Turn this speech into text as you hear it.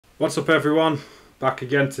What's up everyone, back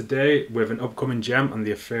again today with an upcoming gem on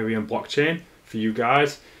the Ethereum blockchain for you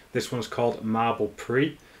guys. This one's called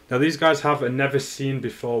MarblePrix. Now these guys have a never seen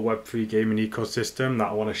before Web3 gaming ecosystem that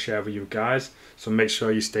I want to share with you guys, so make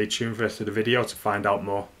sure you stay tuned for the rest of the video to find out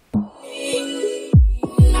more.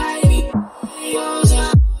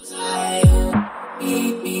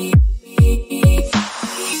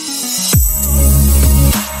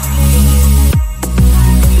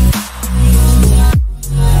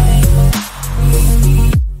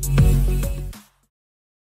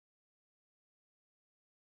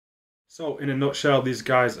 So in a nutshell, these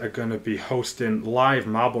guys are going to be hosting live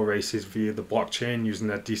marble races via the blockchain using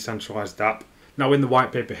their decentralized app. Now in the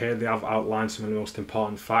white paper here, they have outlined some of the most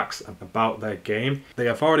important facts about their game. They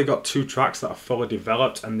have already got 2 tracks that are fully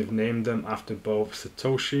developed and they've named them after both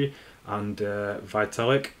Satoshi and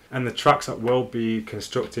Vitalik. And the tracks that will be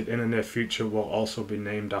constructed in the near future will also be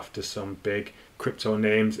named after some big crypto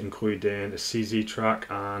names, including a CZ track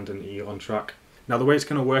and an Elon track. Now the way it's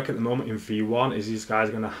going to work at the moment in V1 is these guys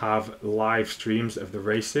are going to have live streams of the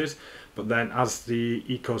races, but then as the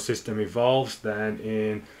ecosystem evolves, then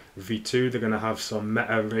in V2 they're going to have some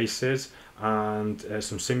meta races and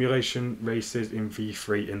some simulation races in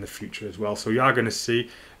V3 in the future as well. So you are going to see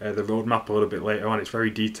the roadmap a little bit later on. It's very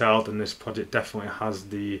detailed and this project definitely has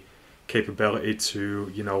the capability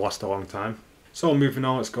to, last a long time. So moving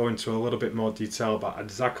on, let's go into a little bit more detail about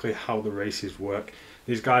exactly how the races work.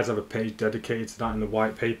 These guys have a page dedicated to that in the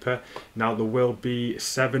white paper. Now there will be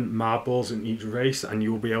 7 marbles in each race and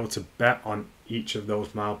you will be able to bet on each of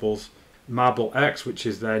those marbles. MarblePrix, which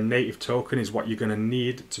is their native token, is what you're going to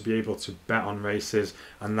need to be able to bet on races,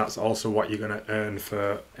 and that's also what you're going to earn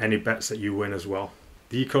for any bets that you win as well.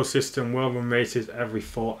 The ecosystem will run races every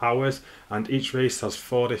 4 hours and each race has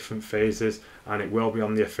 4 different phases and it will be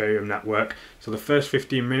on the Ethereum network. So the first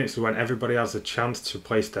 15 minutes is when everybody has a chance to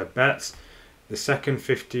place their bets. The second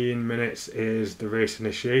 15 minutes is the race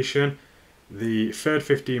initiation. The third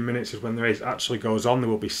 15 minutes is when the race actually goes on. There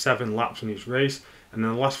will be 7 laps in each race. And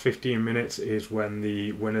then the last 15 minutes is when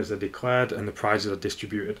the winners are declared and the prizes are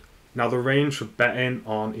distributed. Now the range for betting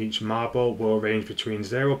on each marble will range between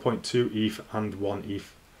 0.2 ETH and 1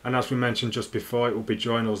 ETH. And as we mentioned just before, it will be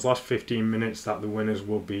during those last 15 minutes that the winners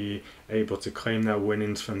will be able to claim their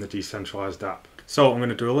winnings from the decentralized app. So I'm going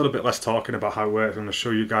to do a little bit less talking about how it works. I'm going to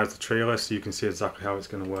show you guys the trailer so you can see exactly how it's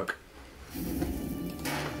going to work.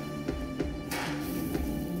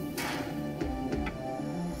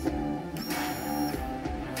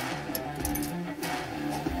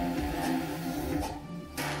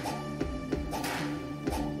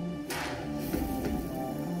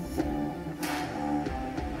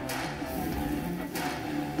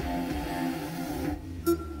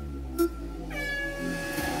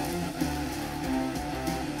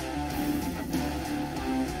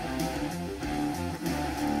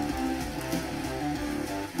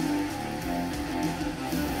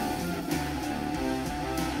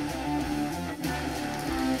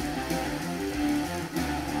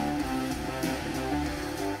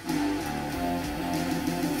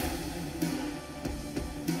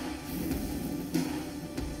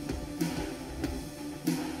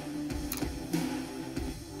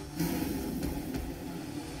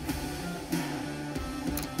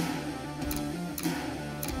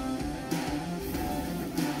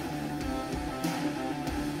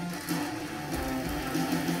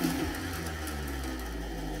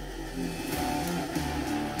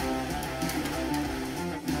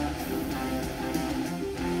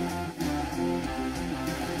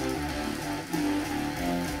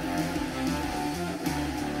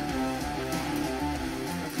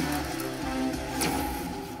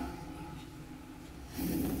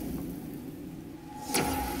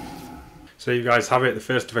 So you guys have it, the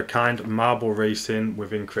first of a kind marble racing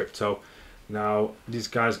within crypto. Now these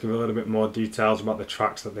guys give a little bit more details about the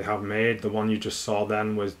tracks that they have made. The one you just saw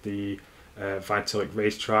then was the Vitalik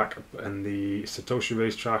racetrack, and the Satoshi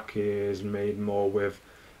racetrack is made more with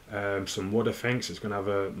some wood, I think, so it's going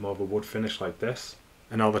to have more of a wood finish like this.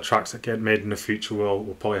 And all the tracks that get made in the future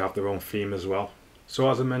will probably have their own theme as well. So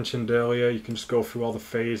as I mentioned earlier, you can just go through all the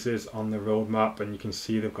phases on the roadmap and you can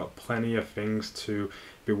see they've got plenty of things to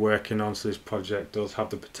be working on, so this project does have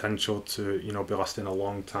the potential to be lasting a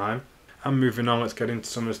long time. And moving on, let's get into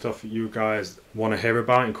some of the stuff that you guys want to hear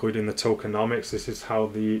about, including the tokenomics. This is how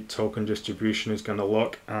the token distribution is going to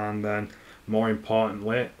look, and then more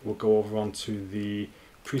importantly we'll go over onto the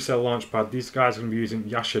presale launchpad. These guys are going to be using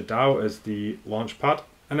yashadao as the launchpad.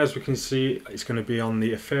 And as we can see, it's going to be on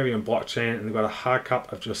the Ethereum blockchain and they've got a hard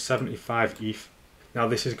cap of just 75 ETH. Now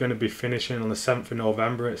this is going to be finishing on the 7th of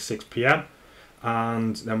November at 6 PM.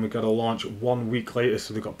 and then we've got to launch 1 week later,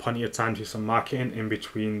 so they've got plenty of time to do some marketing in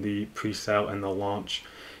between the pre-sale and the launch.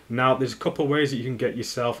 Now there's a couple of ways that you can get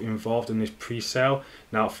yourself involved in this pre-sale.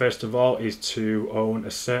 Now first of all is to own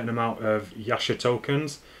a certain amount of Yasha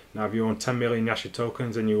tokens. Now if you own 10 million Yasha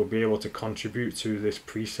tokens, then you will be able to contribute to this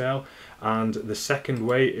pre-sale. And the second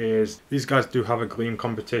way is, these guys do have a Gleam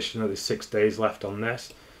competition, that there's 6 days left on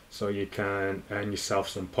this, so you can earn yourself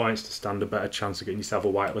some points to stand a better chance of getting yourself a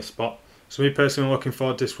whitelist spot. So me personally, I'm looking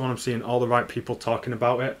forward to this one. I'm seeing all the right people talking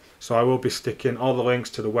about it. So I will be sticking all the links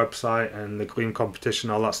to the website and the Gleam competition,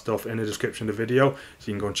 all that stuff in the description of the video, so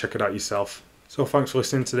you can go and check it out yourself. So thanks for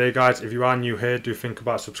listening today, guys. If you are new here, do think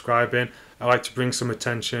about subscribing. I like to bring some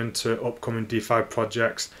attention to upcoming DeFi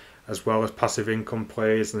projects, as well as passive income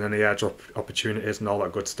plays and any airdrop opportunities and all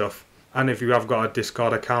that good stuff. And if you have got a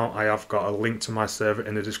Discord account, I have got a link to my server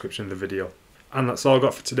in the description of the video. And that's all I've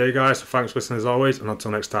got for today, guys. So thanks for listening as always, and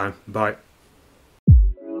until next time, bye.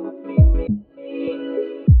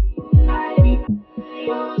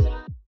 Yours.